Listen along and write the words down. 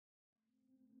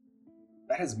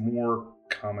that is more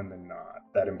common than not,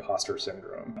 that imposter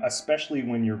syndrome, especially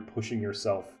when you're pushing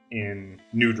yourself in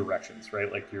new directions, right?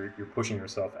 Like you're pushing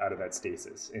yourself out of that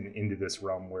stasis and into this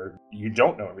realm where you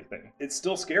don't know everything. It's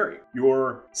still scary.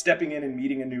 You're stepping in and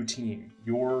meeting a new team.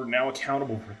 You're now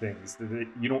accountable for things that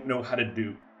you don't know how to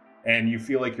do. And you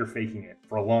feel like you're faking it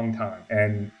for a long time.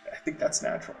 And I think that's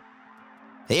natural.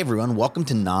 Hey everyone, welcome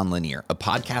to Nonlinear, a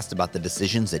podcast about the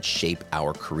decisions that shape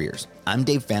our careers. I'm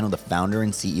Dave Fano, the founder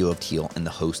and CEO of Teal and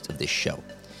the host of this show.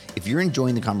 If you're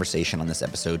enjoying the conversation on this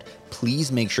episode,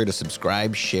 please make sure to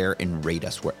subscribe, share, and rate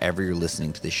us wherever you're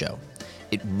listening to the show.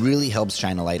 It really helps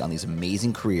shine a light on these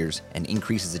amazing careers and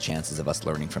increases the chances of us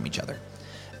learning from each other.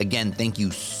 Again, thank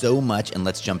you so much, and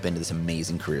let's jump into this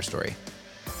amazing career story.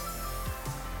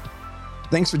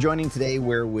 Thanks for joining today.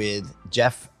 We're with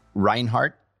Jeff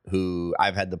Reinhart, who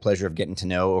I've had the pleasure of getting to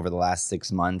know over the last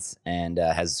 6 months and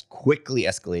has quickly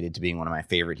escalated to being one of my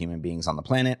favorite human beings on the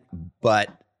planet. But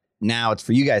now it's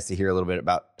for you guys to hear a little bit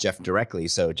about Jeff directly.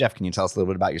 So Jeff, can you tell us a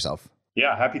little bit about yourself?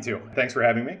 Yeah, happy to. Thanks for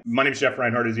having me. My name is Jeff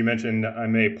Reinhart. As you mentioned,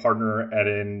 I'm a partner at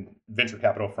a venture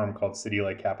capital firm called City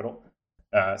Lake Capital.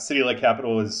 City Lake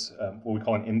Capital is what we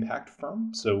call an impact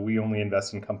firm. So we only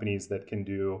invest in companies that can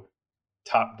do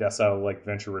top decile like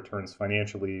venture returns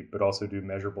financially, but also do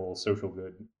measurable social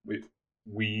good.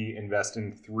 We invest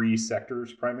in 3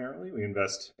 sectors primarily. We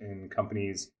invest in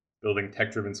companies building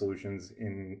tech-driven solutions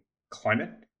in climate,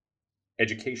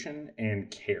 education, and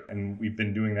care. And we've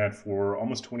been doing that for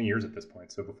almost 20 years at this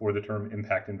point. So before the term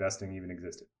impact investing even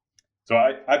existed. So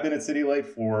I've been at City Lake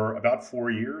for about 4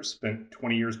 years, spent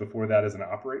 20 years before that as an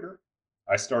operator.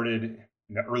 I started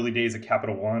in the early days at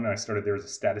Capital One. I started there as a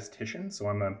statistician. So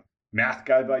I'm a math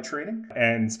guy by training,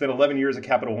 and spent 11 years at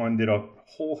Capital One, did a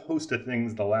whole host of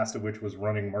things, the last of which was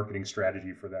running marketing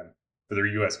strategy for them, for their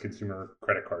US consumer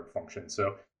credit card function.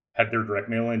 So had their direct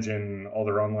mail engine, all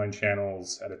their online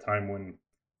channels at a time when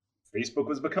Facebook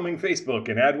was becoming Facebook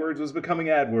and AdWords was becoming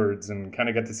AdWords, and kind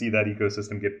of got to see that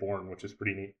ecosystem get born, which is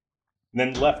pretty neat. And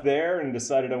then left there and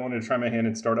decided I wanted to try my hand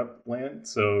in startup land.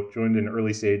 So joined an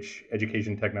early stage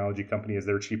education technology company as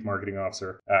their chief marketing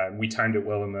officer. We timed it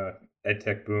well in the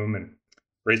EdTech boom and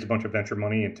raised a bunch of venture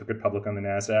money and took it public on the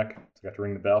NASDAQ. So got to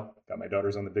ring the bell. Got my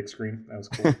daughters on the big screen. That was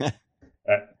cool.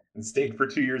 And stayed for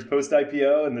 2 years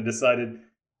post-IPO, and then decided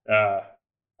I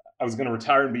was going to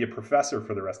retire and be a professor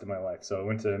for the rest of my life. So I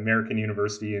went to American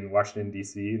University in Washington,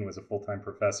 D.C. and was a full-time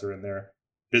professor in their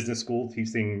business school,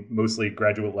 teaching mostly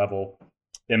graduate level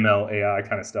ML, AI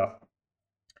kind of stuff.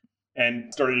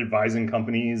 And started advising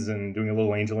companies and doing a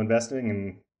little angel investing,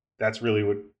 and that's really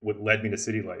what led me to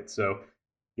City Lake. So,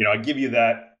 I give you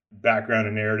that background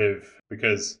and narrative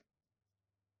because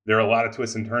there are a lot of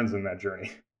twists and turns in that journey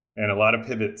and a lot of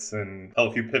pivots, and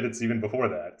a few pivots even before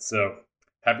that. So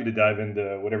happy to dive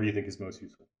into whatever you think is most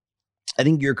useful. I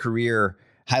think your career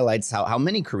highlights how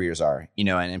many careers are,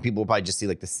 and people will probably just see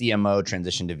like the CMO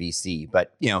transition to VC,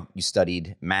 but, you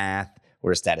studied math,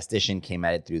 were a statistician, came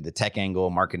at it through the tech angle.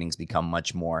 Marketing's become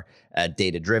much more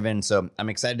data-driven. So I'm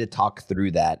excited to talk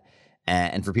through that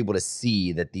and for people to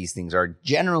see that these things are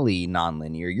generally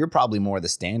nonlinear. You're probably more the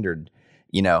standard,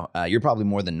 you're probably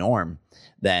more the norm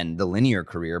than the linear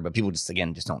career, but people just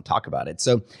don't talk about it.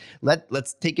 So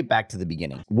let's take it back to the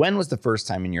beginning. When was the first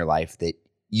time in your life that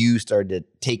you started to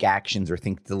take actions or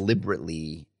think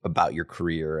deliberately about your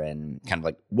career and kind of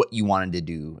like what you wanted to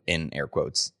do, in air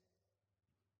quotes?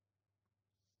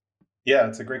 Yeah,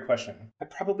 it's a great question. I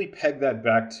probably peg that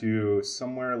back to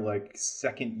somewhere like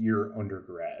second year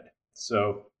undergrad.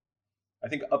 So I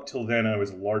think up till then I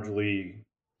was largely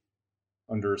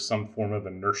under some form of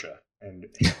inertia and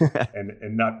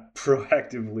and not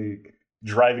proactively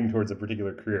driving towards a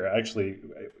particular career. Actually,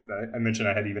 I mentioned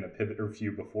I had even a pivot or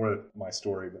few before my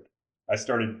story, but I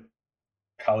started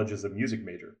college as a music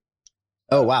major.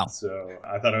 Oh, wow. So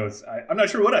I thought I'm not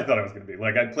sure what I thought I was going to be.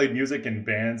 Like, I played music in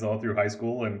bands all through high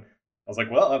school, and I was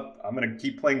like, well, I'm going to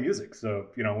keep playing music. So,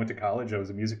 I went to college, I was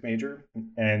a music major,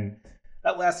 and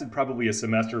that lasted probably a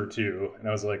semester or two. And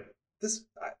I was like,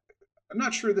 I'm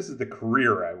not sure this is the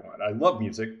career I want. I love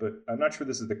music, but I'm not sure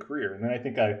this is the career. And then I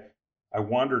think I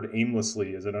wandered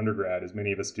aimlessly as an undergrad, as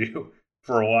many of us do,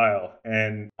 for a while.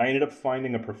 And I ended up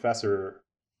finding a professor,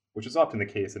 which is often the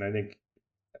case. And I think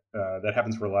that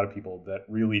happens for a lot of people, that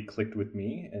really clicked with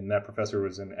me. And that professor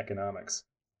was in economics.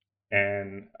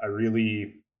 And I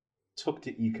really took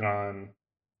to econ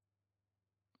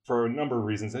for a number of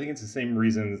reasons. I think it's the same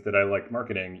reasons that I liked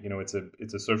marketing.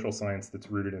 It's a social science that's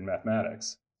rooted in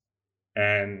mathematics.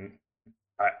 And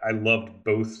I loved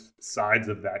both sides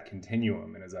of that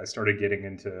continuum. And as I started getting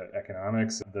into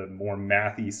economics, the more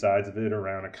mathy sides of it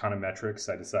around econometrics,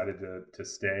 I decided to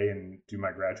stay and do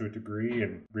my graduate degree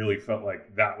and really felt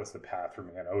like that was the path for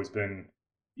me. I'd always been,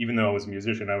 even though I was a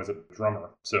musician, I was a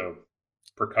drummer. So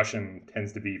percussion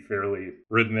tends to be fairly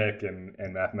rhythmic and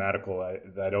mathematical.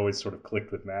 That always sort of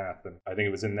clicked with math. And I think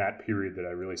it was in that period that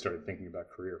I really started thinking about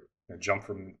career. I jumped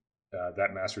from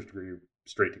that master's degree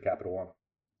straight to Capital One.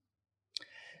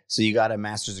 So you got a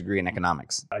master's degree in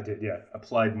economics. I did, yeah.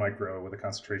 Applied micro with a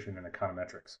concentration in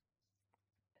econometrics.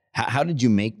 How did you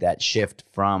make that shift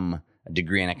from a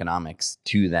degree in economics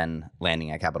to then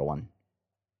landing at Capital One?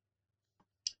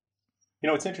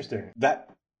 It's interesting. That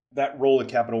role at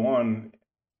Capital One,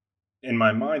 in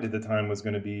my mind at the time, was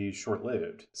going to be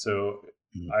short-lived. So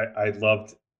I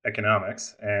loved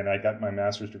economics, and I got my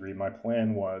master's degree. My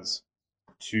plan was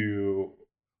to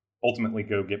ultimately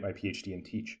go get my PhD and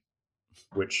teach,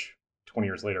 which 20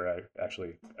 years later I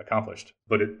actually accomplished.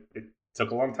 But it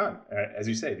took a long time. As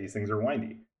you say, these things are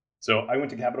windy. So I went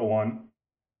to Capital One,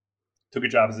 took a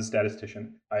job as a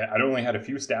statistician. I'd only had a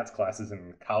few stats classes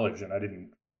in college, and I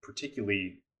didn't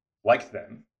particularly like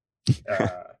them.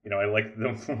 I liked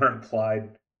the more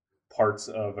applied parts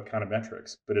of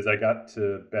econometrics. But as I got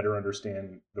to better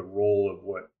understand the role of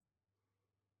what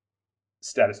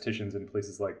statisticians in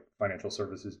places like financial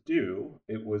services do,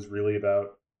 it was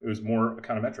more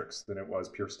econometrics than it was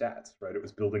pure stats, right? It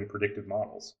was building predictive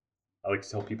models. I like to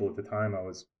tell people at the time I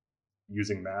was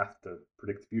using math to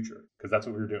predict the future because that's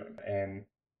what we were doing, and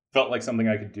felt like something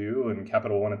I could do. And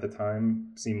Capital One at the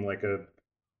time seemed like a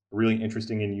really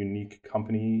interesting and unique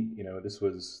company. This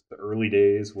was the early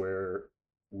days where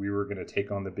we were going to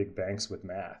take on the big banks with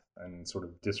math and sort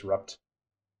of disrupt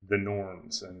the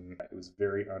norms. And it was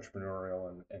very entrepreneurial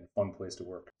and fun place to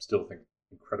work. Still think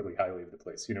incredibly highly of the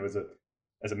place.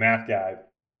 As a math guy,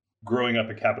 growing up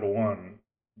at Capital One,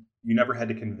 you never had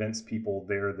to convince people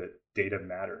there that data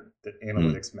mattered, that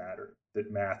analytics mattered,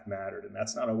 that math mattered. And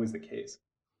that's not always the case,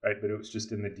 right? But it was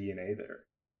just in the DNA there.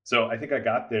 So I think I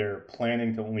got there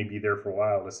planning to only be there for a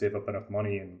while to save up enough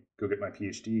money and go get my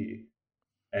PhD,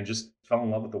 and just fell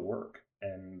in love with the work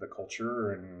and the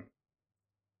culture and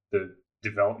the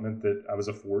development that I was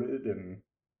afforded, and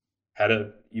had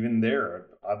even there, an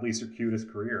oddly circuitous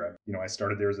career. I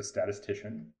started there as a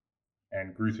statistician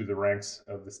and grew through the ranks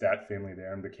of the stat family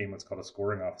there and became what's called a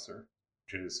scoring officer,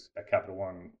 which is at Capital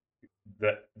One.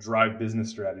 That drive business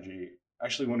strategy, I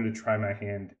actually wanted to try my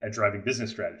hand at driving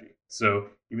business strategy. So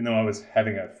even though I was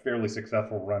having a fairly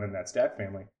successful run in that stat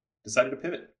family, decided to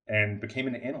pivot and became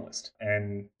an analyst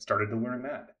and started to learn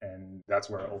that. And that's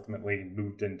where I ultimately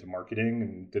moved into marketing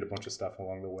and did a bunch of stuff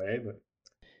along the way. But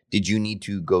did you need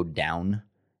to go down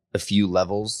a few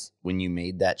levels when you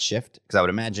made that shift? Because I would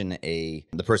imagine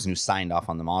the person who signed off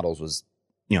on the models was,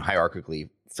 hierarchically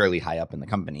fairly high up in the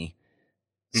company.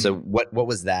 So what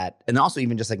was that? And also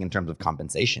even just like in terms of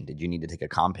compensation, did you need to take a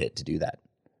comp hit to do that?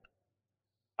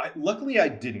 Luckily, I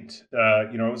didn't. I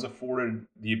was afforded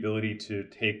the ability to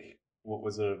take what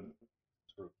was a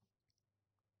sort of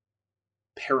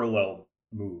parallel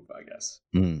move, I guess,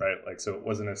 right? Like, so it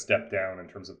wasn't a step down in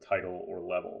terms of title or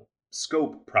level.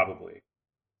 Scope, probably,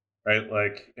 right?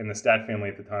 Like in the stat family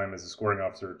at the time as a scoring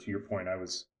officer, to your point,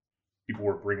 people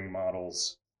were bringing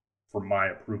models for my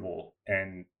approval,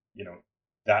 and,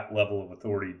 that level of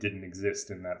authority didn't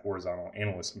exist in that horizontal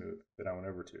analyst move that I went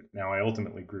over to. Now, I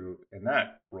ultimately grew in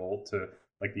that role to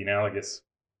like the analogous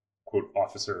quote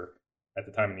officer at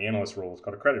the time in the analyst role was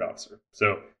called a credit officer.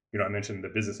 So, I mentioned the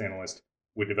business analyst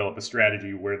would develop a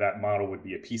strategy where that model would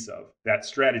be a piece of. That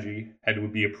strategy had to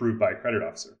be approved by a credit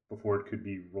officer before it could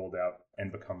be rolled out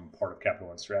and become part of Capital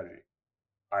One's strategy.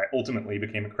 I ultimately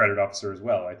became a credit officer as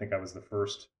well. I think I was the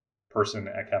first person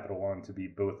at Capital One to be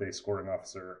both a scoring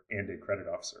officer and a credit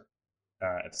officer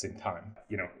at the same time.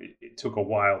 It took a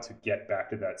while to get back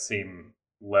to that same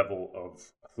level of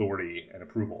authority and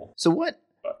approval. So what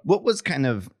was kind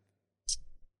of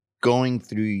going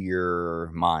through your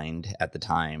mind at the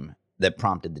time that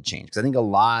prompted the change? Because I think a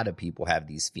lot of people have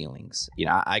these feelings.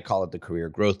 I call it the career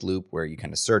growth loop, where you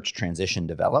kind of search, transition,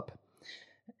 develop.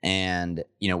 And,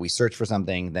 we search for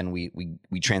something, then we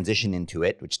transition into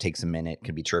it, which takes a minute,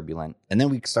 can be turbulent. And then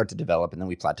we start to develop, and then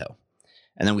we plateau.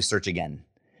 And then we search again,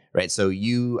 right? So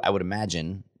I would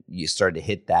imagine you started to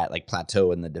hit that like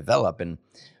plateau and the develop. And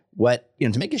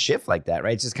to make a shift like that,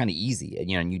 right? It's just kind of easy.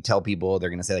 And you tell people, they're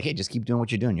going to say like, hey, just keep doing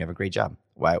what you're doing. You have a great job.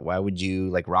 Why would you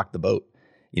like rock the boat?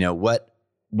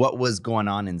 What was going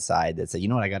on inside that said,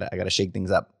 what, I gotta shake things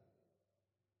up?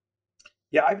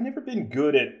 Yeah, I've never been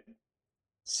good at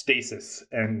stasis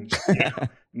and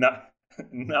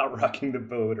not rocking the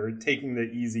boat or taking the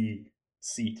easy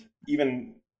seat,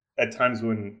 even at times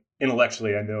when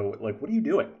intellectually I know, like, what are you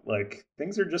doing? Like,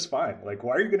 things are just fine. Like,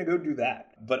 why are you going to go do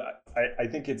that? But I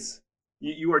think it's,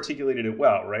 you articulated it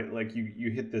well, right? Like,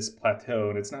 you hit this plateau,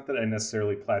 and it's not that I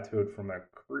necessarily plateaued from a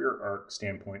career arc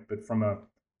standpoint, but from a,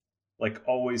 like,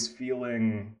 always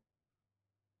feeling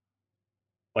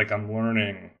like I'm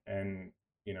learning, and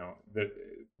that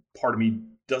part of me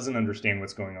doesn't understand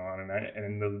what's going on,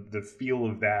 and the feel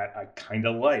of that I kind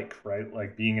of like, right?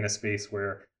 Like being in a space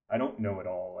where I don't know it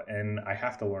all, and I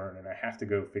have to learn, and I have to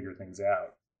go figure things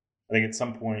out. I think at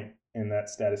some point in that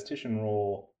statistician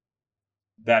role,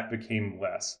 that became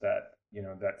less, that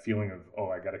that feeling of, oh,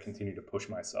 I got to continue to push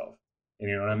myself.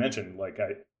 And I mentioned, like,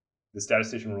 the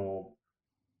statistician role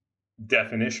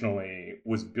definitionally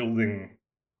was building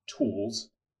tools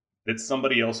that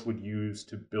somebody else would use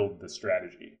to build the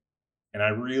strategy. And I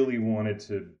really wanted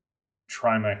to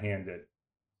try my hand at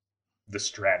the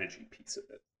strategy piece of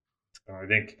it. And I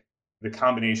think the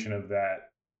combination of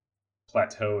that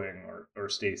plateauing or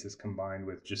stasis combined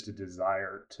with just a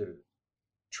desire to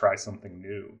try something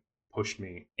new pushed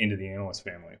me into the analyst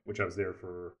family, which I was there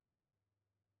for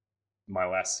my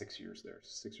last 6 years there,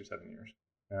 6 or 7 years.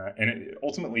 And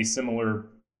ultimately similar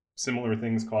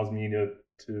things caused me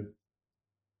to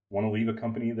want to leave a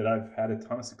company that I've had a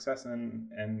ton of success in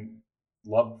and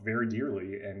love very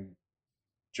dearly, and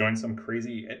join some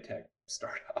crazy ed tech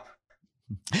startup.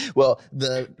 Well,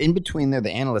 the in between there,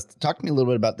 the analyst. Talk to me a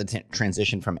little bit about the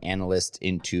transition from analyst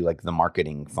into like the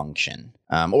marketing function,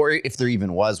 or if there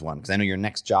even was one. Because I know your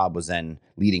next job was then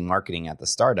leading marketing at the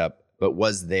startup. But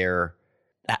was there,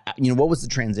 what was the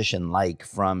transition like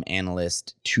from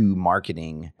analyst to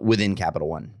marketing within Capital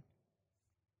One?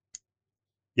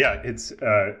 Yeah, it's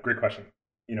a great question.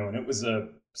 And it was a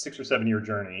 6 or 7 year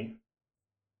journey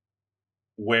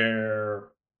where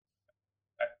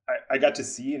I got to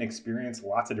see and experience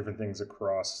lots of different things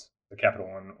across the Capital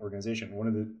One organization. One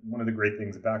of the great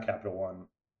things about Capital One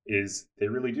is they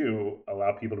really do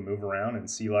allow people to move around and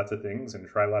see lots of things and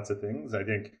try lots of things. I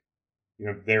think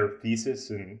their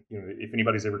thesis, and if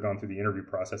anybody's ever gone through the interview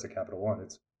process at Capital One,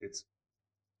 it's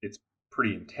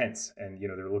pretty intense, and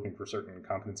they're looking for certain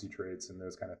competency traits and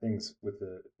those kind of things, with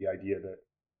the idea that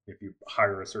if you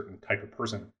hire a certain type of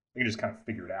person, you can just kind of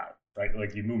figure it out, right?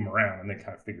 Like, you move them around and they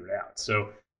kind of figure it out. So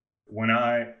when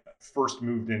I first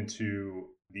moved into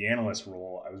the analyst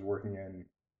role, I was working in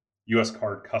US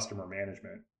Card customer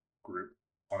management group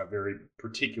on a very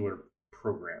particular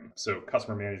program. So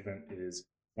customer management is,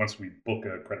 once we book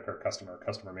a credit card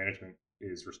customer management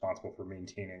is responsible for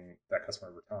maintaining that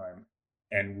customer over time.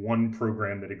 And one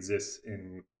program that exists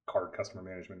in card customer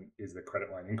management is the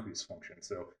credit line increase function.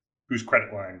 So whose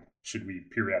credit line should we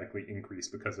periodically increase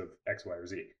because of X, Y, or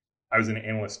Z? I was an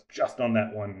analyst just on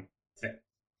that one thing,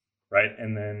 right?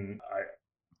 And then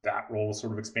that role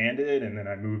sort of expanded, and then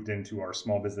I moved into our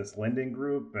small business lending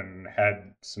group and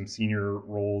had some senior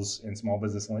roles in small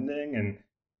business lending, and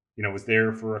was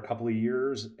there for a couple of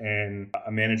years. And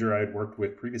a manager I had worked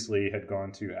with previously had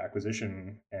gone to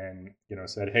acquisition and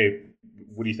said, hey,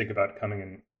 what do you think about coming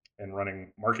in and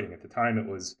running marketing? At the time, it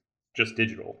was just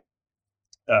digital,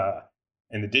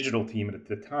 and the digital team at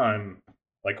the time,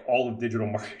 like all of digital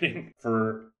marketing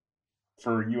for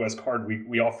US Card,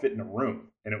 we all fit in a room,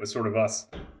 and it was sort of us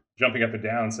jumping up and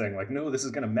down saying, like, no, this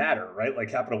is going to matter, right? Like,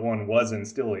 Capital One was and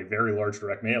still a very large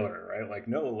direct mailer, right? Like,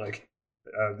 no, like,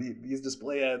 these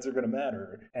display ads are going to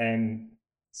matter. And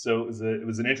so it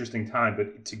was an interesting time,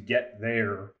 but to get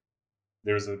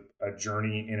there's a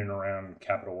journey in and around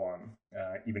Capital One,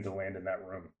 even to land in that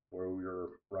room where we were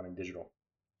running digital.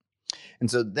 And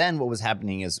so then what was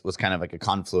happening was kind of like a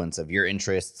confluence of your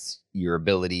interests, your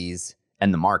abilities,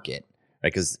 and the market,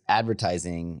 right? Because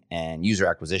advertising and user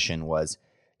acquisition was,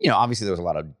 obviously there was a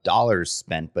lot of dollars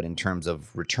spent, but in terms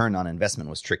of return on investment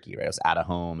was tricky, right? It was out of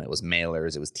home, it was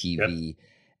mailers, it was TV, yep.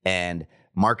 And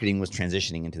marketing was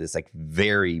transitioning into this like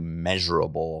very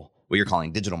measurable, what you're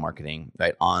calling digital marketing,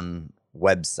 right? On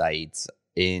websites,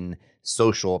 in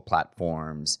social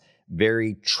platforms,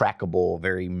 very trackable,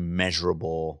 very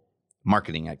measurable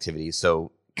marketing activities.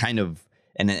 So kind of,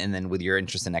 and then with your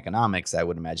interest in economics, I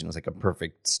would imagine it was like a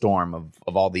perfect storm of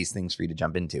all these things for you to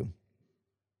jump into.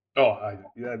 Oh,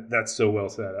 that's so well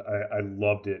said. I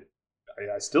loved it.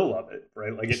 I still love it,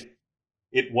 right? Like,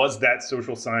 it was that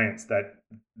social science that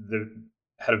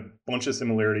had a bunch of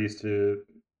similarities to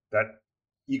that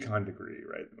econ degree,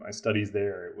 right? My studies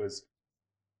there, it was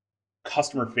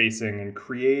customer facing and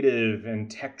creative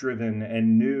and tech driven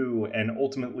and new and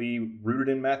ultimately rooted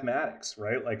in mathematics,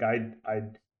 right? Like,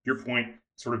 your point,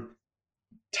 sort of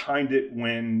timed it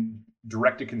when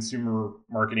direct-to-consumer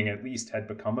marketing at least had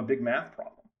become a big math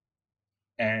problem.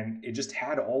 And it just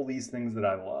had all these things that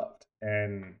I loved.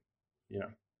 And, you know,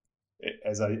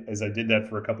 as I did that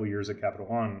for a couple of years at Capital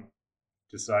One,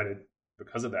 decided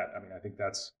because of that, I mean, I think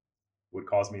that's what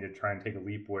caused me to try and take a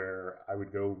leap where I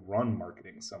would go run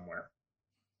marketing somewhere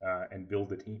and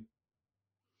build a team.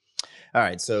 All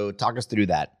right. So talk us through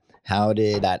that. How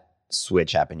did that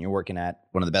switch happen? You're working at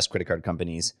one of the best credit card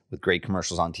companies with great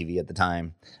commercials on TV at the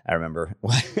time. I remember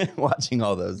watching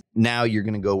all those. Now you're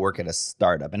going to go work at a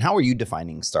startup. And how are you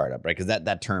defining startup, right? Because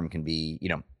that term can be,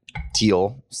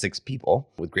 Teal, 6 people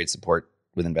with great support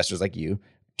with investors like you,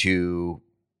 to,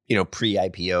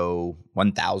 pre-IPO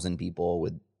 1,000 people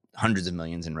with hundreds of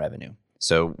millions in revenue.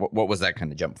 So what was that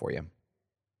kind of jump for you?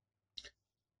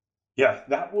 Yeah,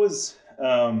 that was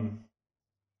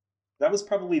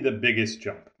probably the biggest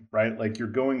jump, right? Like you're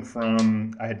going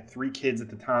from, I had 3 kids at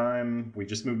the time. We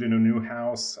just moved into a new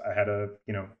house. I had a,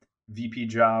 VP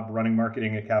job running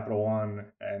marketing at Capital One,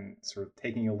 and sort of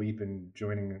taking a leap and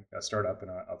joining a startup. And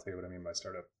I'll tell you what I mean by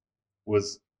startup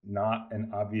was not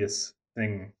an obvious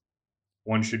thing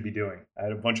one should be doing. I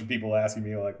had a bunch of people asking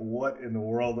me like, what in the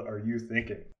world are you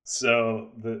thinking?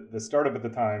 So the startup at the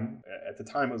time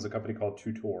it was a company called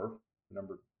Tutor,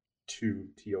 number 2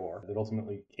 TOR, that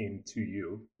ultimately came to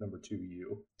you, number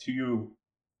 2U. 2U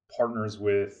partners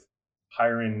with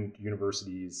higher end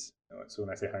universities. So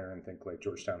when I say higher end, think like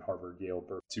Georgetown, Harvard, Yale,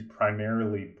 Berkeley, to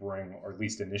primarily bring, or at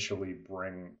least initially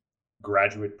bring,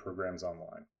 graduate programs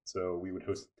online. So we would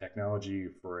host technology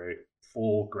for a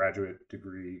full graduate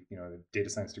degree, a data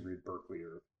science degree at Berkeley,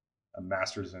 or a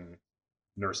master's in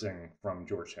nursing from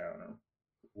Georgetown, or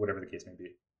whatever the case may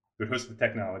be. We would host the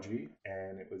technology,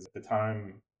 and it was at the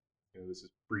time, this is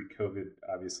pre-COVID,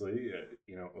 obviously, it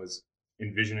was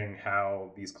envisioning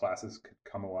how these classes could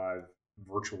come alive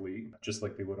virtually, just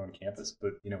like they would on campus.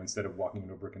 But, instead of walking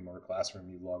into a brick and mortar classroom,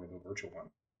 you log into a virtual one.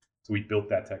 So we built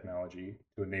that technology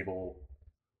to enable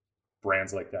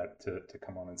brands like that to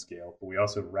come on and scale. But we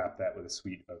also wrap that with a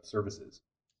suite of services,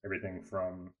 everything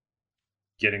from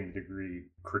getting the degree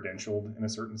credentialed in a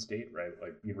certain state, right?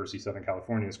 Like University of Southern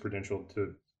California is credentialed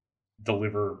to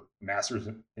deliver masters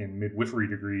in midwifery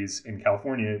degrees in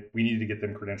California. We needed to get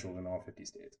them credentialed in all 50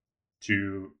 states.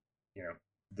 To,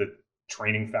 the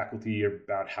training faculty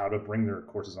about how to bring their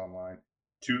courses online,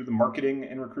 to the marketing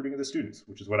and recruiting of the students,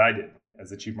 which is what I did as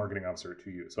the chief marketing officer at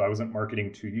 2U. So I wasn't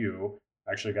marketing 2U.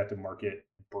 I actually got to market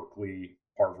Berkeley,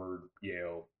 Harvard,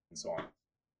 Yale, and so on.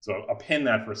 So I'll pin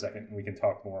that for a second, and we can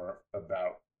talk more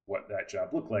about what that job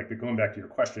looked like. But going back to your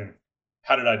question,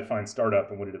 how did I define startup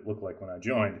and what did it look like when I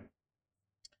joined?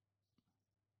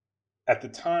 At the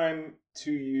time,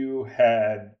 2U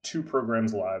had 2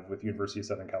 programs live with University of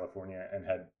Southern California,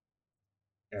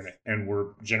 and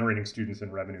were generating students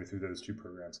and revenue through those 2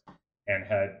 programs, and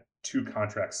had 2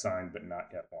 contracts signed but not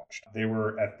yet launched. They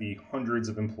were at the hundreds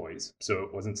of employees, so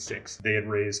it wasn't 6. They had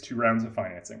raised 2 rounds of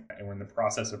financing and were in the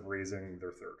process of raising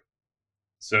their 3rd.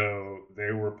 So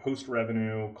they were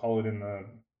post-revenue, call it in the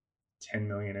 10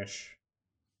 million-ish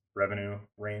revenue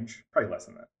range, probably less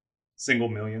than that, single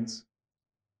millions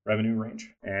revenue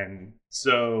range. And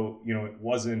so, it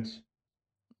wasn't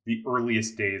the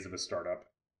earliest days of a startup,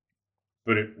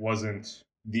 but it wasn't,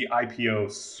 the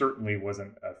IPO certainly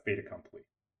wasn't a fait accompli,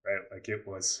 right? Like it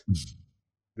was,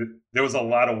 there was a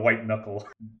lot of white knuckle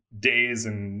days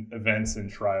and events and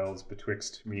trials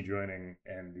betwixt me joining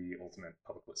and the ultimate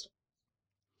public listing.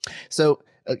 So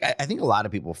I think a lot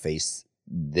of people face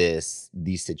these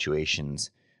situations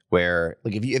where,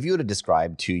 like, if you were to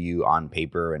describe 2U on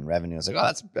paper and revenue, it's like,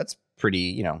 oh, that's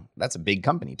pretty, that's a big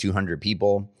company, 200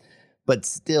 people. But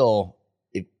still,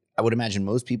 I would imagine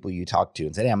most people you talk to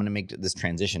and say, hey, I'm going to make this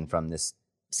transition from this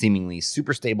seemingly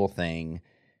super stable thing,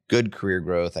 good career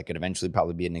growth, I could eventually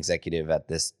probably be an executive at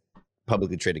this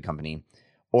publicly traded company,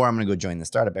 or I'm going to go join the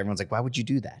startup. Everyone's like, why would you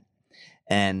do that?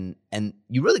 And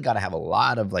you really got to have a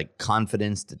lot of like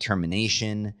confidence,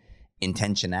 determination,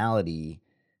 intentionality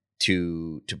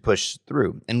to push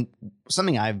through. And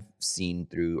something I've seen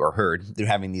through or heard through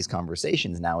having these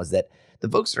conversations now is that the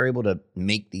folks that are able to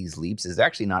make these leaps is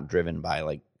actually not driven by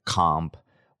like comp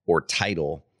or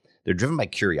title. They're driven by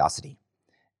curiosity.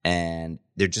 And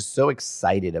they're just so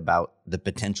excited about the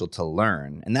potential to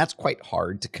learn. And that's quite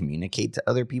hard to communicate to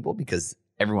other people because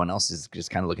everyone else is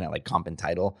just kind of looking at like comp and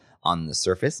title on the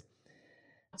surface.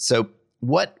 So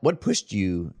what pushed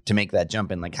you to make that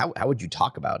jump? And like, how would you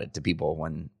talk about it to people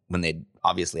when they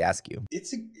obviously ask you?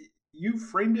 You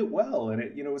framed it well. And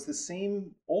it was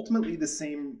ultimately the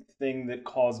same thing that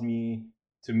caused me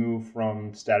to move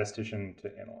from statistician to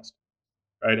analyst,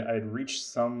 right? I'd reached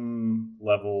some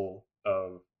level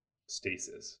of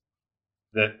stasis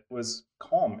that was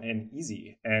calm and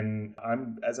easy. And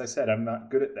as I said, I'm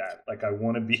not good at that. Like I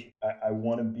want to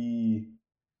be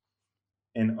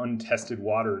in untested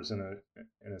waters in a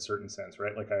certain sense,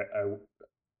 right? Like I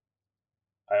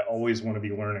always want to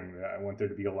be learning. I want there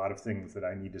to be a lot of things that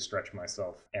I need to stretch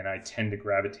myself, and I tend to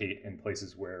gravitate in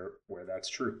places where that's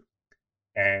true.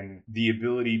 And the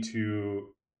ability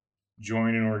to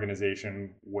join an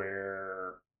organization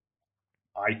where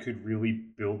I could really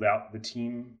build out the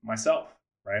team myself,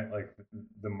 right? Like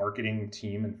the marketing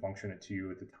team and function at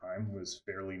 2U at the time was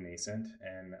fairly nascent,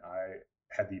 and I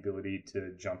had the ability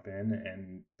to jump in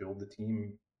and build the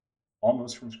team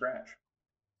almost from scratch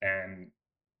and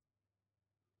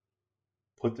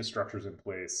put the structures in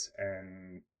place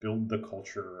and build the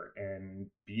culture and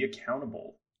be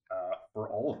accountable for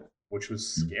all of it, which was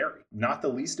scary. Not the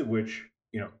least of which,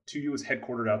 2U was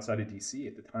headquartered outside of DC.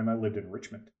 At the time, I lived in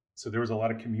Richmond. So there was a lot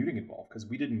of commuting involved because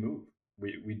we didn't move.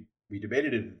 We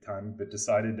debated it at the time, but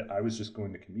decided I was just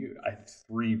going to commute. I had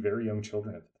 3 very young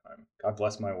children at the time. God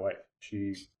bless my wife.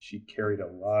 She carried a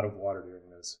lot of water during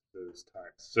those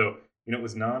times. So, it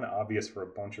was non-obvious for a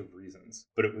bunch of reasons,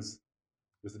 but it was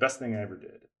the best thing I ever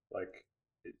did. Like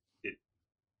it it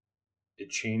it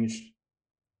changed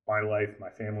my life, my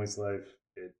family's life.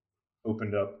 It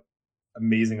opened up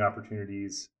amazing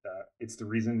opportunities. It's the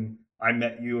reason I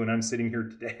met you and I'm sitting here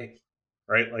today,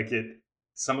 right? Like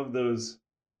some of those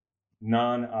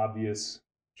non-obvious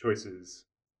choices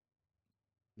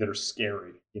that are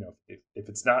scary. If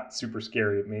it's not super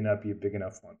scary, it may not be a big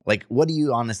enough one. Like, what do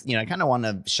you I kind of want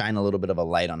to shine a little bit of a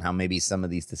light on how maybe some of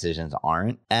these decisions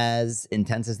aren't as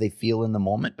intense as they feel in the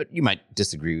moment, but you might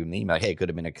disagree with me. You're like, hey, it could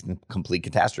have been a complete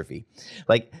catastrophe.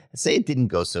 Like, say it didn't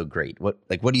go so great. What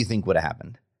do you think would have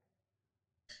happened?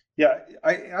 Yeah,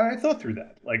 I thought through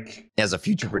that. Like, as a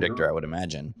future predictor, I would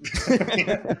imagine. I'm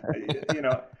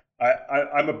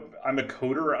a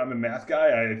coder. I'm a math guy.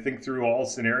 I think through all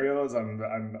scenarios. I'm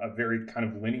a very kind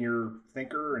of linear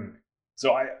thinker, and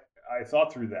so I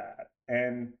thought through that.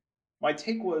 And my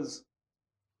take was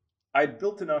I'd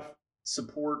built enough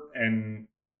support and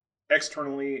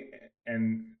externally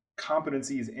and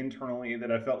competencies internally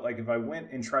that I felt like if I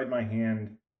went and tried my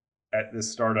hand at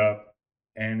this startup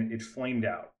and it flamed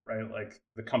out, right? Like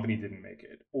the company didn't make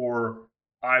it, or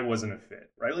I wasn't a fit,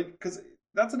 right? Like, because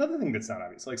that's another thing that's not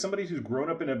obvious. Like somebody who's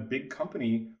grown up in a big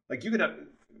company, like you could have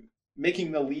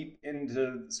making the leap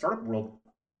into startup world.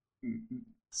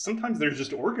 Sometimes there's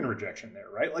just organ rejection there,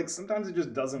 right? Like sometimes it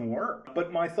just doesn't work.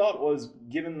 But my thought was,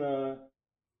 given the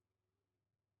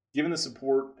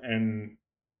support and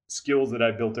skills that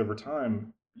I built over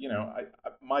time,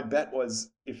 my bet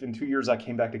was if in 2 years I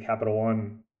came back to Capital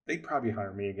One, they'd probably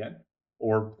hire me again,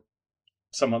 or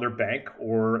some other bank,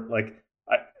 or like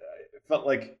I felt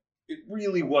like it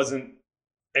really wasn't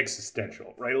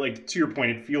existential, right? Like to your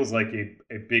point, it feels like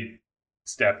a big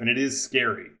step, and it is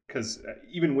scary because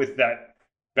even with that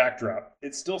backdrop,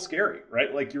 it's still scary,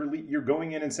 right? Like you're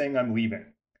going in and saying I'm leaving.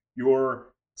 You're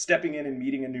stepping in and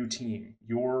meeting a new team.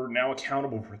 You're now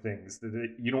accountable for things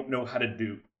that you don't know how to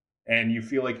do, and you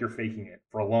feel like you're faking it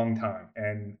for a long time.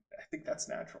 And I think that's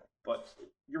natural. But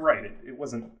you're right; it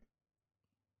wasn't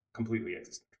completely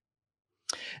existential.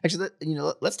 Actually,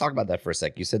 let's talk about that for a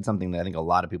sec. You said something that I think a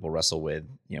lot of people wrestle with.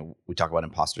 We talk about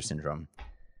imposter syndrome.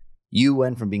 You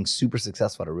went from being super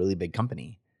successful at a really big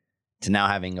company to now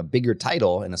having a bigger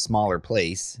title in a smaller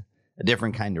place, a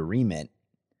different kind of remit.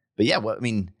 But yeah,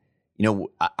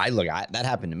 that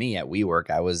happened to me at WeWork.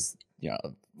 I was,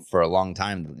 for a long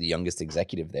time, the youngest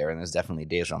executive there. And there's definitely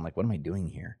days where I'm like, what am I doing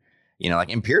here?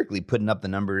 Like empirically putting up the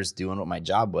numbers, doing what my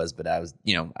job was. But I was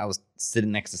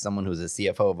sitting next to someone who was a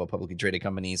CFO of a publicly traded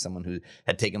company, someone who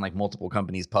had taken like multiple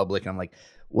companies public. And I'm like,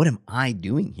 what am I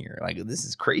doing here? Like, this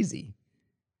is crazy.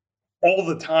 All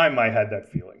the time I had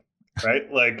that feeling,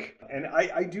 right? Like, and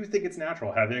I do think it's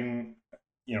natural having,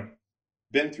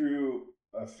 been through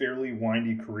a fairly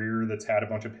windy career that's had a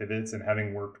bunch of pivots and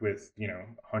having worked with,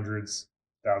 hundreds,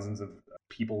 thousands of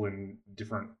people in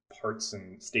different parts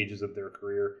and stages of their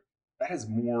career. That is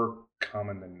more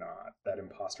common than not, that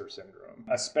imposter syndrome,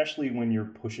 especially when you're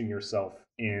pushing yourself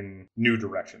in new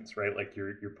directions, right? Like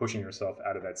you're pushing yourself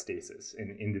out of that stasis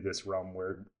and into this realm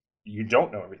where you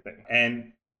don't know everything.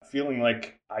 And feeling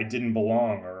like I didn't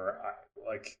belong, or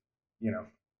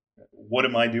what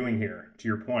am I doing here? To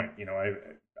your point, I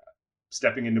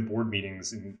stepping into board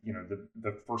meetings, and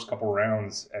the first couple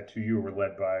rounds at 2U were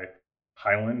led by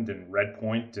Highland and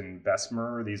Redpoint and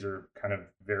Bessemer. These are kind of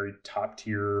very top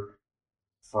tier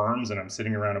firms, and I'm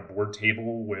sitting around a board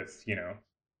table with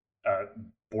a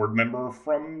board member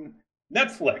from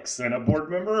Netflix and a board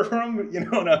member from,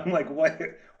 and I'm like,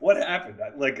 what happened?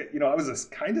 I was this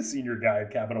kind of senior guy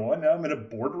at Capital One. Now I'm in a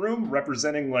boardroom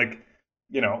representing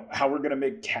how we're going to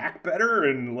make CAC better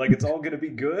and like it's all going to be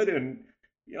good. And,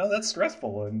 that's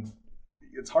stressful. And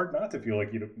it's hard not to feel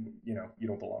like you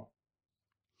don't belong.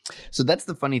 So that's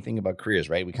the funny thing about careers,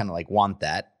 right? We kind of like want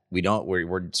that.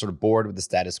 We're sort of bored with the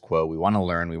status quo. We want to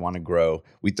learn, we want to grow.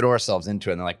 We throw ourselves into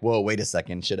it and they're like, whoa, wait a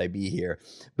second, should I be here?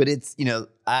 But it's,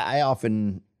 I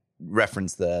often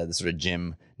reference the sort of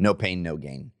gym, no pain, no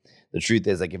gain. The truth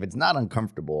is, like, if it's not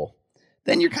uncomfortable,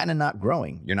 then you're kind of not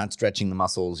growing. You're not stretching the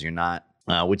muscles. You're not,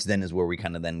 which then is where we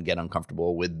kind of then get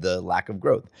uncomfortable with the lack of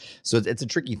growth. So it's a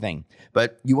tricky thing.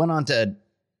 But you went on to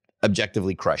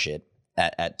objectively crush it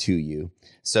at 2U.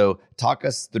 So talk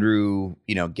us through,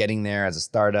 getting there as a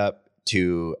startup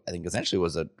to, I think essentially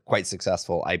was a quite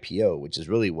successful IPO, which is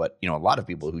really what, a lot of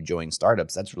people who join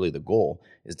startups, that's really the goal,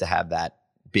 is to have that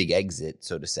big exit,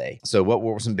 so to say. So what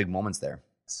were some big moments there?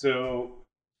 So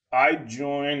I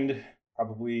joined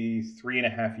probably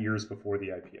 3.5 years before the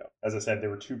IPO. As I said,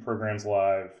 there were 2 programs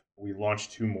live. We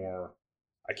launched 2 more.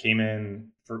 I came in,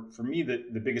 for me,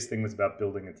 the biggest thing was about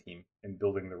building a team and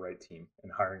building the right team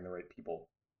and hiring the right people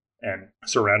and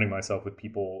surrounding myself with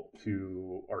people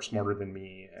who are smarter than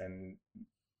me and,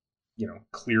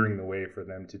 clearing the way for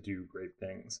them to do great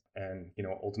things. And,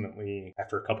 ultimately,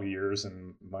 after a couple of years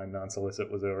and my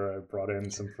non-solicit was over, I brought in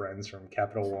some friends from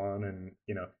Capital One and,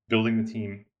 building the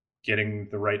team, getting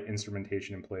the right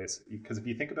instrumentation in place. Because if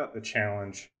you think about the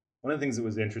challenge, one of the things that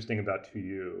was interesting about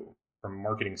 2U from a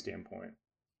marketing standpoint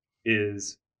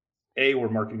is we're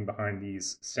marketing behind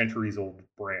these centuries old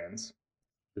brands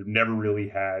that have never really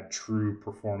had true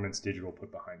performance digital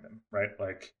put behind them, right?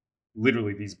 Like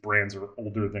literally these brands are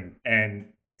older than, and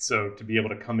so to be able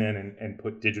to come in and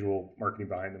put digital marketing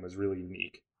behind them was really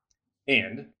unique.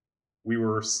 And we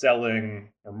were selling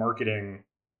or marketing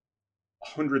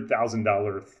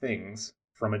 $100,000 things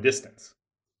from a distance,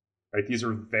 right? These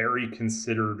are very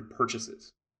considered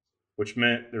purchases, which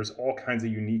meant there's all kinds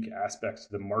of unique aspects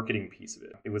to the marketing piece of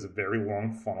it. It was a very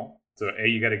long funnel. So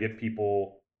you got to get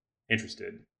people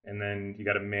interested, and then you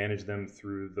got to manage them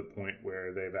through the point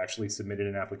where they've actually submitted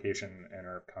an application and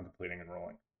are contemplating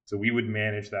enrolling. So we would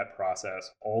manage that process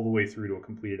all the way through to a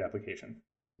completed application,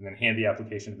 and then hand the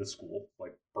application to the school.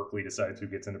 Like Berkeley decides who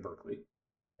gets into Berkeley,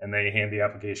 and they hand the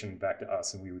application back to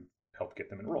us, and we would help get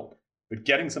them enrolled. But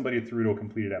getting somebody through to a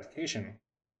completed application,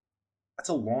 that's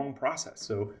a long process.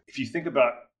 So if you think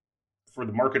about, for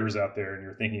the marketers out there, and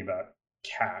you're thinking about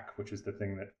CAC, which is the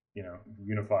thing that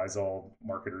unifies all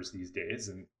marketers these days,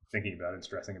 and thinking about and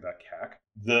stressing about CAC,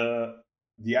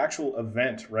 the actual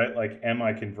event, right? Like, am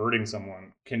I converting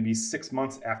someone, can be 6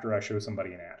 months after I show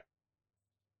somebody an ad.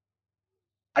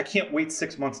 I can't wait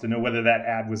 6 months to know whether that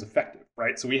ad was effective,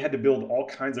 right? So we had to build all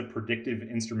kinds of predictive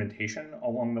instrumentation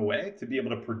along the way to be able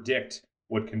to predict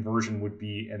what conversion would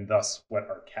be and thus what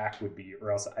our CAC would be,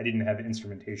 or else I didn't have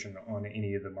instrumentation on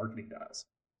any of the marketing dials,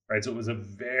 right? So it was a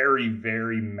very,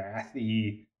 very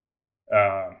mathy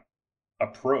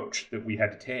approach that we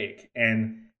had to take.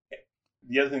 And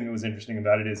the other thing that was interesting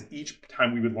about it is each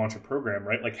time we would launch a program,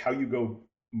 right? Like how you go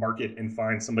market and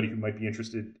find somebody who might be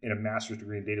interested in a master's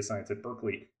degree in data science at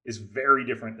Berkeley is very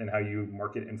different than how you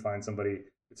market and find somebody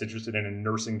that's interested in a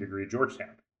nursing degree at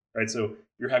Georgetown, right? So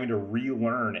you're having to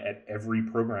relearn at every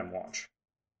program launch.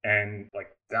 And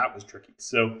like that was tricky.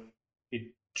 So it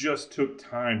just took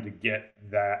time to get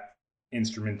that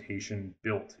instrumentation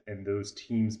built and those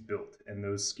teams built and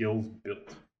those skills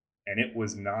built. And it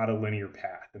was not a linear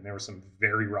path. And there were some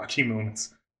very rocky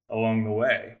moments along the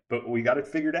way, but we got it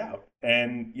figured out.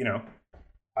 And,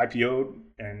 IPO'd,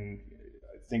 and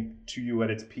I think 2U at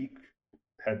its peak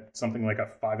had something like a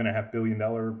 $5.5 billion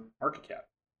market cap.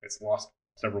 It's lost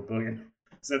several billion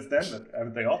since then, but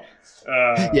haven't they all?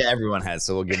 Yeah, everyone has.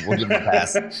 So we'll give them a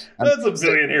pass. That's a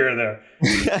billion here or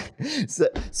there.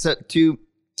 So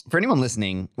for anyone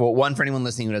listening, for anyone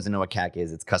listening who doesn't know what CAC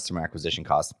is, it's customer acquisition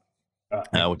cost.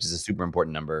 Which is a super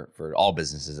important number for all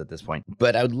businesses at this point.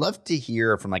 But I would love to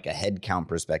hear from like a headcount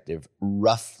perspective,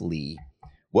 roughly,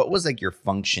 what was like your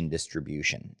function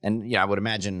distribution? And I would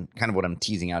imagine kind of what I'm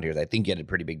teasing out here is I think you had a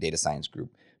pretty big data science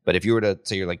group. But if you were to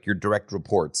say your direct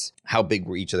reports, how big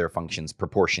were each of their functions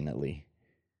proportionately?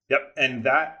 Yep. And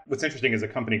what's interesting is a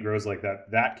company grows like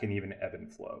that can even ebb and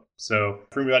flow. So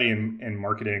for everybody in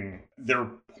marketing, there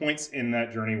are points in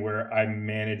that journey where I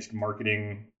managed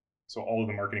marketing. So all of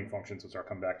the marketing functions, which I'll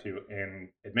come back to, and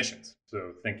admissions.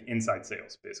 So think inside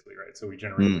sales, basically, right? So we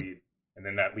generate a lead, and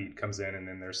then that lead comes in, and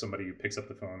then there's somebody who picks up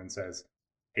the phone and says,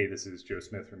 hey, this is Joe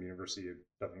Smith from University of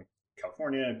Southern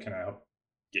California. Can I help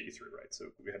get you through, right? So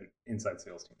we had inside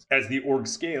sales teams. As the org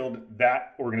scaled,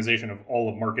 that organization of all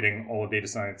of marketing, all of data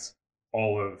science,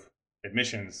 all of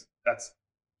admissions, that's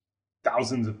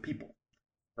thousands of people,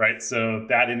 right? So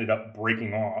that ended up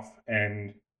breaking off,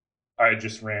 and I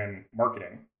just ran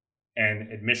marketing,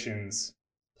 and admissions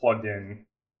plugged in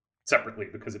separately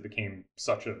because it became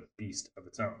such a beast of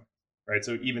its own, right?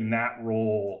 So even that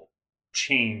role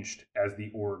changed as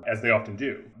the org, as they often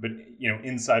do. But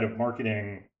inside of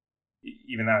marketing,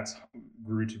 even that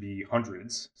grew to be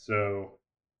hundreds. So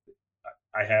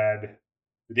I had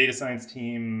the data science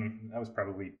team, that was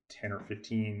probably 10 or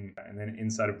 15. And then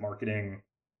inside of marketing,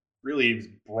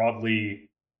 really broadly,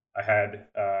 I had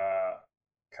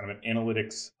kind of an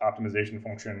analytics optimization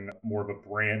function, more of a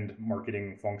brand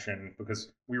marketing function,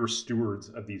 because we were stewards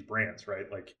of these brands,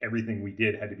 right? Like everything we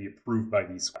did had to be approved by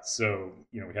these. So,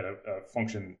 we had a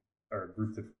function or a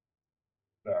group that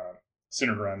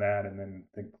centered around that, and then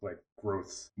think like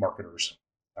growth marketers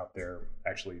out there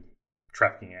actually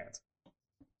trafficking ads.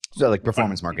 So like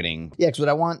performance marketing. Yeah, because what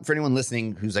I want for anyone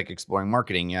listening who's like exploring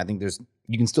marketing, I think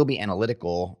you can still be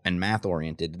analytical and math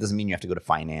oriented. It doesn't mean you have to go to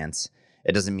finance.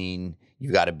 It doesn't mean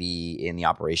you've got to be in the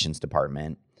operations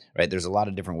department, right? There's a lot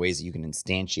of different ways that you can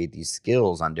instantiate these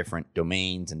skills on different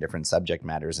domains and different subject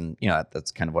matters. And,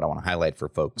 that's kind of what I want to highlight for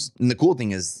folks. And the cool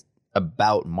thing is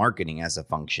about marketing as a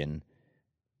function,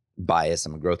 bias,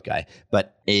 I'm a growth guy,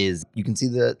 but is you can see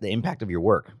the impact of your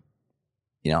work.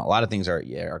 A lot of things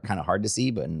are kind of hard to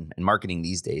see, but in marketing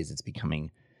these days, it's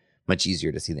becoming much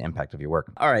easier to see the impact of your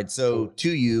work. All right. So to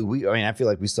you, I feel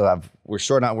like we're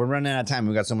short on, we're running out of time.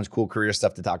 We've got so much cool career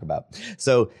stuff to talk about.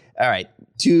 So, all right,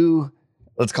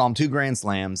 let's call them 2 grand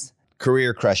slams,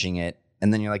 career crushing it.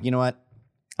 And then you're like, you know what?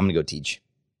 I'm going to go teach.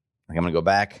 Like I'm going to go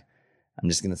back. I'm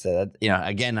just going to say that,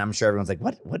 again, I'm sure everyone's like,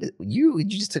 what you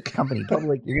just took a company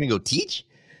public. You're going to go teach.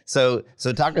 So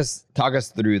talk us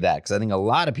through that. Cause I think a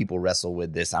lot of people wrestle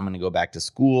with this. I'm going to go back to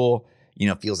school,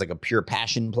 feels like a pure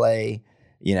passion play.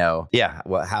 What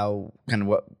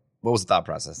was the thought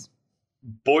process?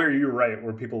 Boy, are you right.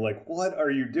 Where people like, what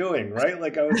are you doing? Right?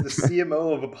 Like I was the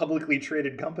CMO of a publicly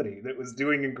traded company that was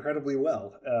doing incredibly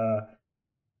well.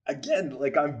 Again,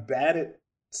 like I'm bad at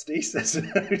stasis.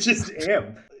 I just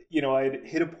am. I'd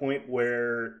hit a point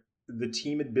where the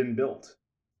team had been built,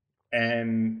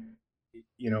 and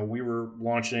we were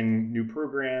launching new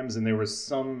programs, and there was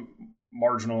some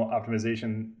marginal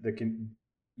optimization that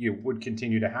would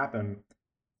continue to happen.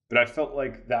 But I felt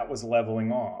like that was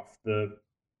leveling off. The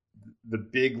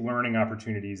big learning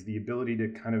opportunities, the ability to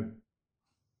kind of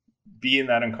be in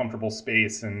that uncomfortable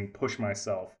space and push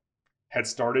myself had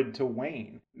started to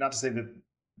wane. Not to say that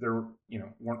there,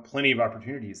 weren't plenty of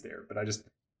opportunities there, but I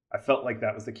felt like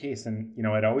that was the case. And,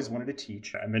 I'd always wanted to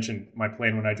teach. I mentioned my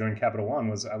plan when I joined Capital One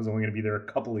was I was only going to be there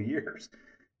a couple of years.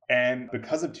 And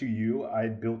because of 2U, I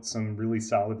built some really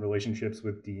solid relationships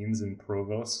with deans and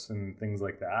provosts and things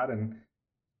like that. And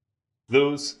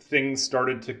those things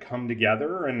started to come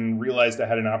together, and realized I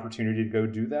had an opportunity to go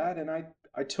do that. And I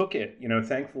took it.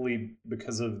 Thankfully,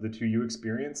 because of the 2U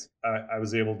experience, I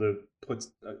was able to put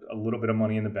a little bit of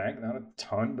money in the bank, not a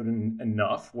ton, but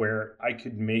enough where I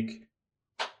could make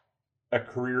a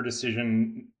career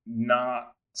decision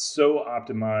not so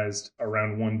optimized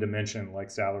around one dimension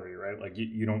like salary, right? Like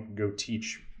you don't go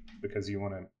teach because you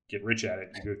want to get rich at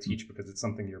it. You go teach because it's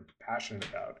something you're passionate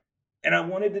about. And I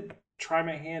wanted to try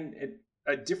my hand at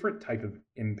a different type of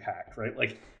impact, right?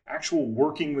 Like actual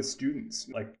working with students.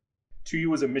 Like 2U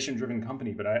was a mission-driven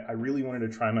company, but I really wanted to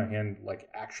try my hand like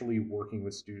actually working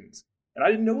with students. And I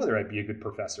didn't know whether I'd be a good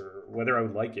professor or whether I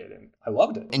would like it. And I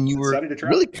loved it. And you were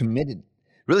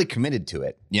really committed to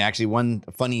it. Yeah, actually, one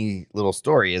funny little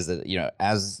story is that,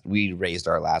 as we raised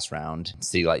our last round,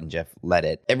 City Light and Jeff led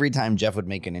it. Every time Jeff would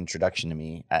make an introduction to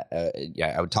me,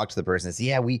 I would talk to the person and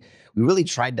say, we really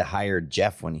tried to hire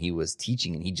Jeff when he was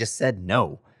teaching, and he just said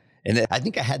no. And I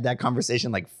think I had that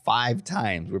conversation like 5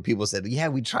 times where people said,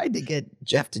 we tried to get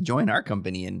Jeff to join our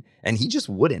company and he just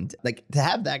wouldn't. Like to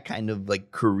have that kind of like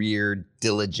career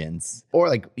diligence or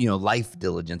like, life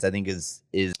diligence, I think is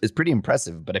pretty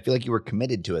impressive. But I feel like you were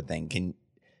committed to a thing.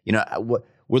 What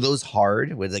were those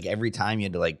hard? Was like every time you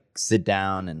had to like sit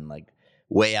down and like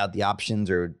weigh out the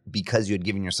options, or because you had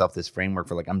given yourself this framework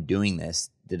for like, I'm doing this,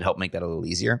 did it help make that a little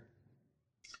easier?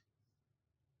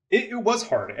 It was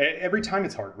hard. Every time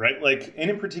it's hard, right? Like, and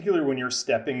in particular, when you're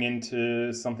stepping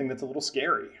into something that's a little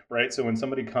scary, right? So when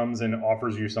somebody comes and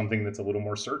offers you something that's a little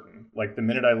more certain, like the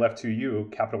minute I left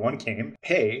 2U, Capital One came,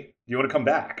 hey, do you want to come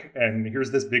back? And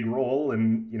here's this big role.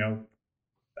 And,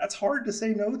 that's hard to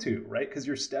say no to, right? Because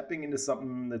you're stepping into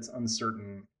something that's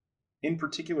uncertain, in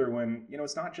particular when,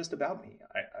 it's not just about me.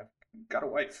 I've got a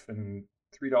wife and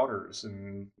three daughters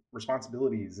and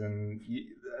responsibilities, and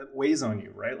that weighs on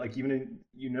you, right? Like, even if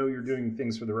you're doing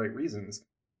things for the right reasons,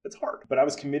 it's hard. But I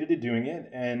was committed to doing it,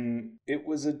 and it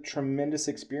was a tremendous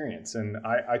experience. And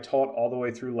I taught all the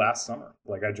way through last summer.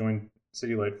 Like, I joined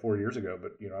City Light 4 years ago,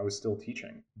 but I was still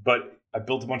teaching. But I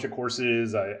built a bunch of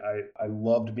courses. I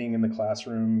loved being in the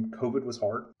classroom. COVID was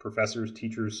hard. Professors,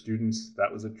 teachers, students,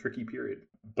 that was a tricky period.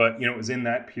 But it was in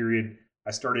that period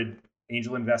I started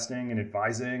angel investing and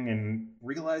advising, and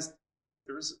realized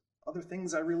there was other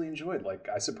things I really enjoyed. Like,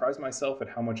 I surprised myself at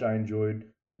how much I enjoyed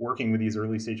working with these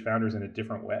early stage founders in a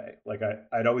different way. Like,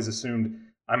 I'd always assumed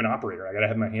I'm an operator, I got to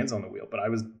have my hands on the wheel, but I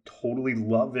was totally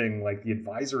loving like the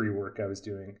advisory work I was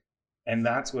doing. And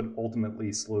that's what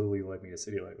ultimately slowly led me to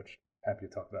City Light, which I'm happy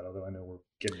to talk about, although I know we're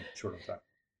getting short on time.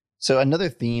 So another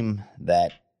theme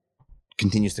that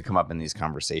continues to come up in these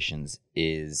conversations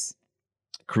is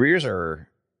careers are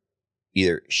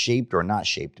either shaped or not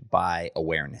shaped by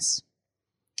awareness.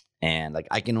 And like,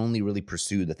 I can only really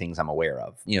pursue the things I'm aware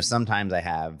of. Sometimes I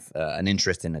have an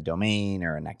interest in a domain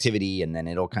or an activity, and then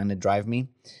it'll kind of drive me.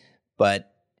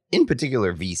 But in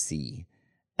particular, VC,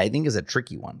 I think, is a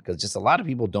tricky one, because just a lot of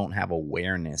people don't have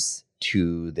awareness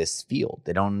to this field.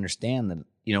 They don't understand that,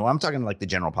 I'm talking like the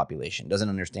general population doesn't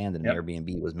understand that an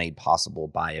Airbnb was made possible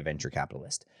by a venture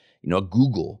capitalist.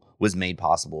 Google was made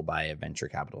possible by a venture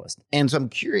capitalist. And so I'm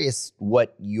curious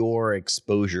what your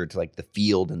exposure to like the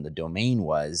field and the domain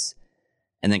was,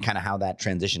 and then kind of how that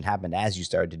transition happened as you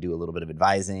started to do a little bit of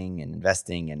advising and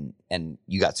investing, and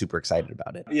you got super excited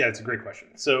about it. Yeah, it's a great question.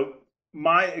 So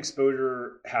my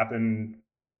exposure happened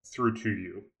through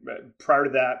 2U. Prior to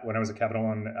that, when I was at Capital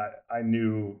One, I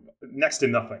knew next to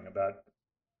nothing about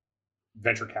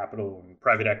venture capital and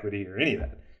private equity or any of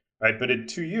that, right? But at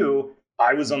 2U,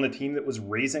 I was on the team that was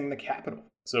raising the capital.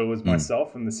 So it was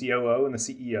myself and the COO and the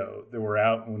CEO that were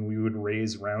out. When we would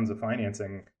raise rounds of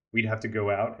financing, we'd have to go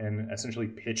out and essentially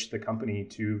pitch the company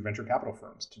to venture capital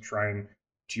firms to try and,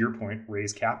 to your point,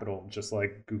 raise capital, just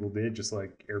like Google did, just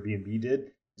like Airbnb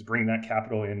did, is bring that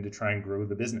capital in to try and grow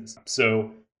the business.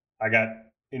 So I got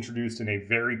introduced in a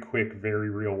very quick, very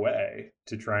real way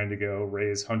to trying to go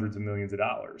raise hundreds of millions of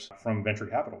dollars from venture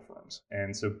capital firms.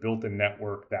 And so built a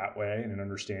network that way, and an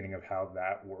understanding of how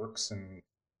that works, and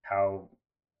how,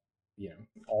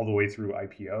 all the way through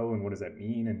IPO and what does that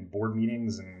mean, and board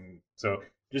meetings. And so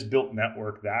just built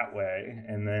network that way.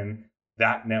 And then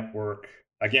that network,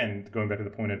 again, going back to the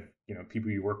point of,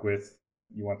 people you work with,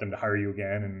 you want them to hire you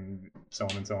again, and so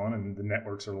on and so on. And the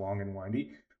networks are long and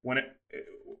windy.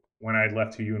 When I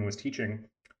left 2U and was teaching,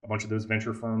 a bunch of those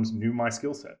venture firms knew my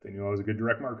skill set. They knew I was a good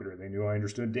direct marketer. They knew I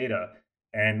understood data.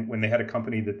 And when they had a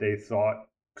company that they thought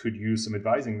could use some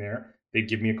advising there, they'd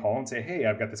give me a call and say, hey,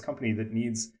 I've got this company that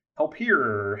needs help here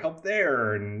or help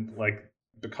there. And like,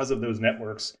 because of those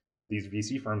networks, these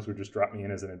VC firms would just drop me in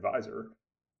as an advisor.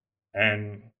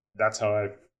 And that's how I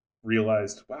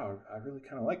realized, wow, I really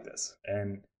kind of like this.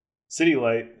 And City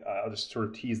Light, I'll just sort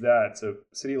of tease that. So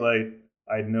City Light,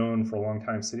 I'd known for a long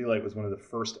time. City Light was one of the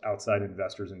first outside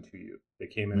investors in 2U. They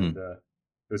came in, it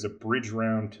was a bridge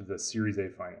round to the Series A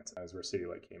finance. That was where City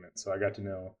Light came in. So I got to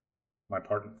know my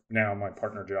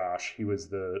partner Josh. He was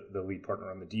the lead partner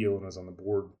on the deal and was on the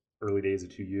board early days of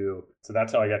 2U. So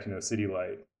that's how I got to know City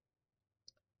Light.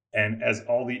 And as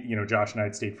all the, Josh and I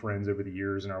had stayed friends over the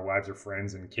years, and our wives are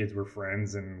friends and kids were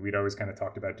friends, and we'd always kind of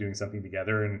talked about doing something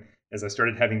together. And as I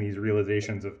started having these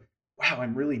realizations of, wow,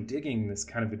 I'm really digging this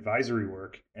kind of advisory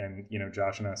work. And,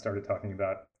 Josh and I started talking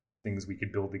about things we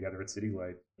could build together at City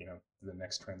Light. The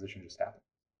next transition just happened.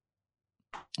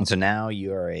 And so now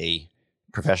you're a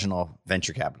professional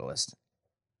venture capitalist.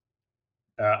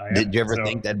 Did you ever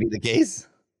think that'd be the case?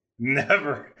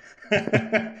 Never.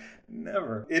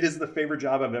 Never. It is the favorite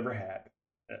job I've ever had.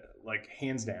 Like,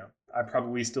 hands down. I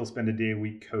probably still spend a day a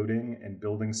week coding and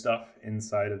building stuff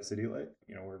inside of City Light.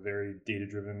 We're very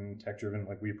data-driven, tech-driven.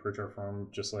 Like, we approach our firm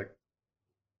just like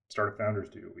startup founders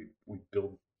do. We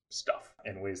build stuff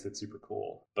in ways that's super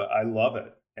cool. But I love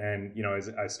it. And, as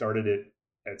I started it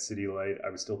at City Light, I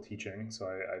was still teaching. So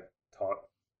I taught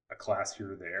a class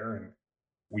here or there. And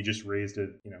we just raised a,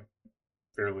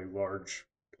 fairly large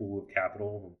pool of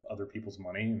capital of other people's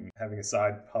money, and having a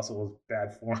side hustle is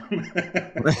bad form.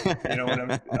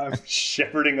 When I'm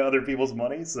shepherding other people's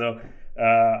money. So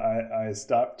I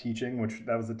stopped teaching, which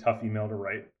that was a tough email to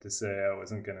write, to say I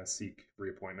wasn't going to seek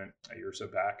reappointment a year or so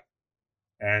back,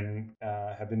 and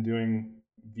have been doing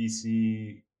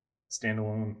VC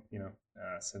standalone,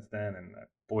 since then. And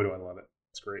boy, do I love it.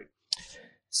 It's great.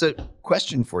 So,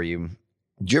 question for you.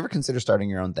 Did you ever consider starting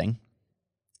your own thing?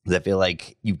 Because I feel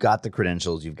like you've got the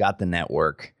credentials, you've got the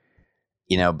network,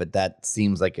 but that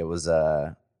seems like it was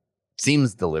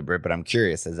seems deliberate, but I'm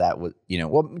curious, is that what,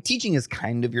 well, teaching is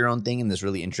kind of your own thing in this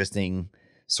really interesting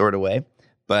sort of way,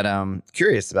 but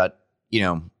curious about,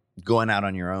 going out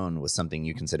on your own was something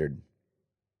you considered.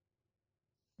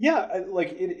 Yeah,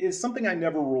 like it is something I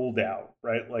never ruled out,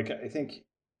 right? Like I think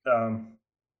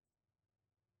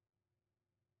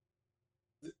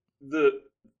the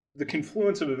the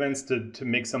confluence of events to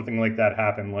make something like that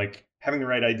happen, like having the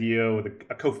right idea with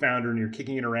a co-founder and you're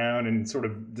kicking it around and sort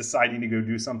of deciding to go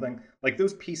do something, like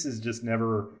those pieces just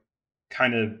never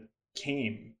kind of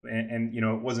came, and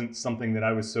it wasn't something that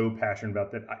I was so passionate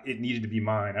about that it needed to be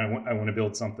mine. I want to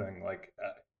build something like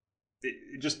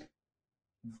it just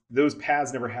those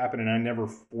paths never happened, and I never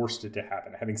forced it to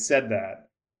happen. Having said that,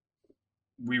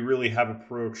 we really have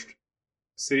approached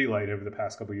City Light over the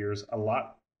past couple of years a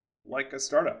lot like a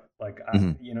startup. Like,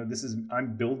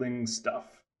 I'm building stuff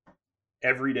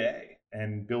every day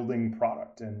and building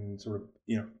product and sort of,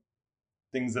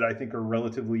 things that I think are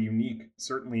relatively unique,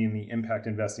 certainly in the impact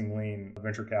investing lane of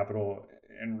venture capital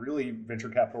and really venture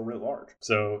capital writ large.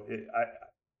 So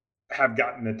I have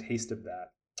gotten a taste of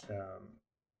that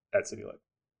at City Light.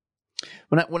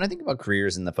 When I think about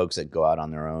careers and the folks that go out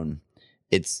on their own,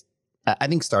 I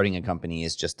think starting a company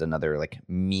is just another like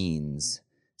means.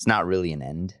 It's not really an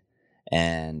end.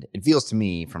 And it feels to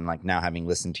me from like now having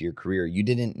listened to your career, you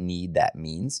didn't need that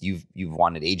means. You've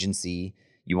wanted agency,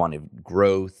 you wanted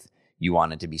growth, you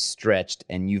wanted to be stretched,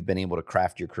 and you've been able to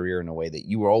craft your career in a way that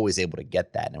you were always able to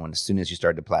get that. And as soon as you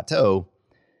started to plateau,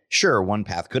 sure, one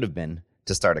path could have been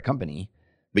to start a company,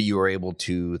 but you were able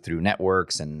to, through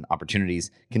networks and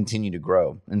opportunities, continue to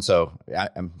grow. And so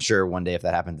I'm sure one day if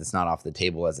that happens, it's not off the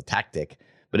table as a tactic.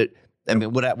 But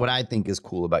what I think is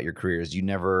cool about your career is you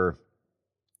never,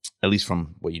 at least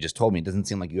from what you just told me, it doesn't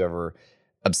seem like you ever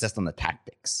obsessed on the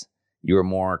tactics. You were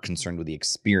more concerned with the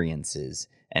experiences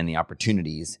and the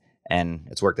opportunities, and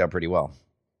it's worked out pretty well.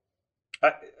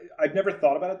 I've never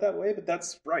thought about it that way, but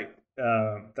that's right.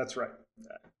 That's right.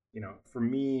 For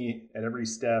me, at every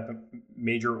step,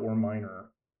 major or minor,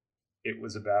 it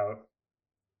was about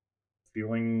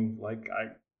feeling like I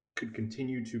could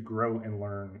continue to grow and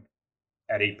learn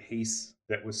at a pace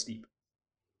that was steep.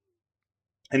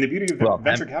 And the beauty of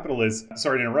venture capital is,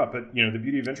 sorry to interrupt, but the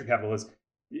beauty of venture capital is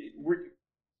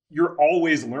you're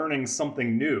always learning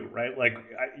something new, right? Like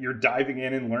you're diving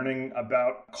in and learning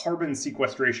about carbon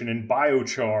sequestration and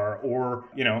biochar, or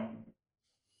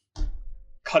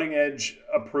cutting edge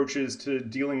approaches to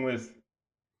dealing with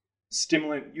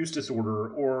stimulant use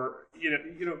disorder, or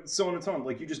so on and so on.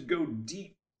 Like you just go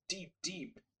deep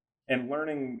and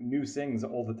learning new things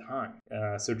all the time.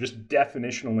 So just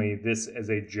definitionally, this as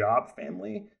a job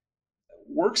family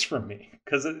works for me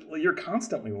because you're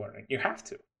constantly learning. You have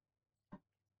to.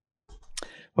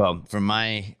 Well, from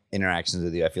my interactions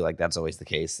with you, I feel like that's always the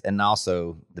case. And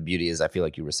also the beauty is I feel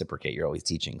like you reciprocate. You're always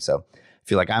teaching. So I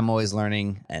feel like I'm always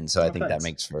learning. And so I think that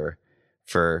makes for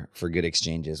good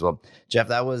exchanges. Well, Jeff,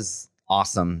 that was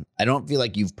awesome. I don't feel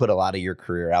like you've put a lot of your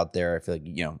career out there. I feel like,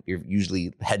 you're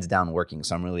usually heads down working.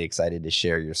 So I'm really excited to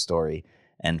share your story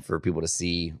and for people to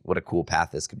see what a cool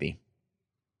path this could be.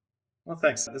 Well,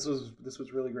 thanks. This was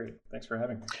really great. Thanks for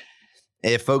having me.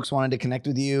 If folks wanted to connect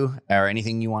with you or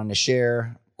anything you wanted to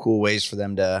share, cool ways for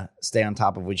them to stay on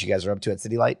top of what you guys are up to at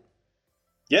City Light?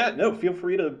 Yeah, no, feel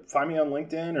free to find me on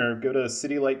LinkedIn or go to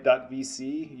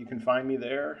citylight.vc. You can find me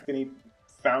there. If any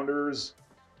founders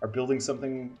are building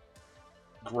something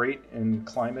great in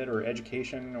climate or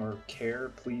education or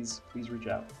care, please reach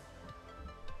out.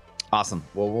 Awesome.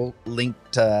 Well, we'll link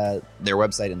to their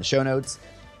website in the show notes.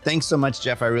 Thanks so much,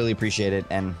 Jeff. I really appreciate it.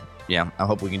 And yeah, I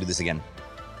hope we can do this again.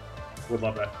 Would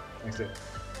love that. Thanks, Dave.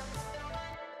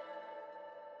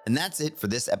 And that's it for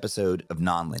this episode of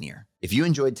Nonlinear. If you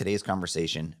enjoyed today's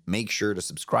conversation, make sure to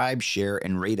subscribe, share,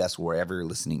 and rate us wherever you're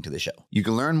listening to the show. You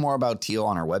can learn more about Teal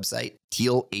on our website,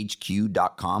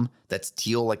 tealhq.com. That's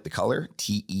Teal like the color,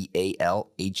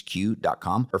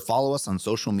 TEALHQ.com. Or follow us on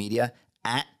social media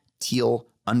at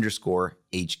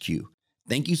Teal_HQ.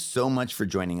 Thank you so much for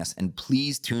joining us, and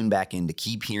please tune back in to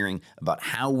keep hearing about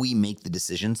how we make the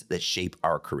decisions that shape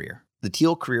our career. The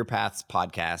Teal Career Paths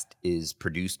podcast is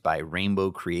produced by Rainbow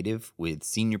Creative with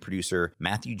senior producer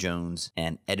Matthew Jones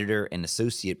and editor and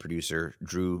associate producer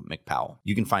Drew McPowell.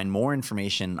 You can find more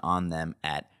information on them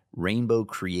at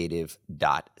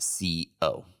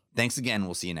rainbowcreative.co. Thanks again.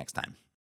 We'll see you next time.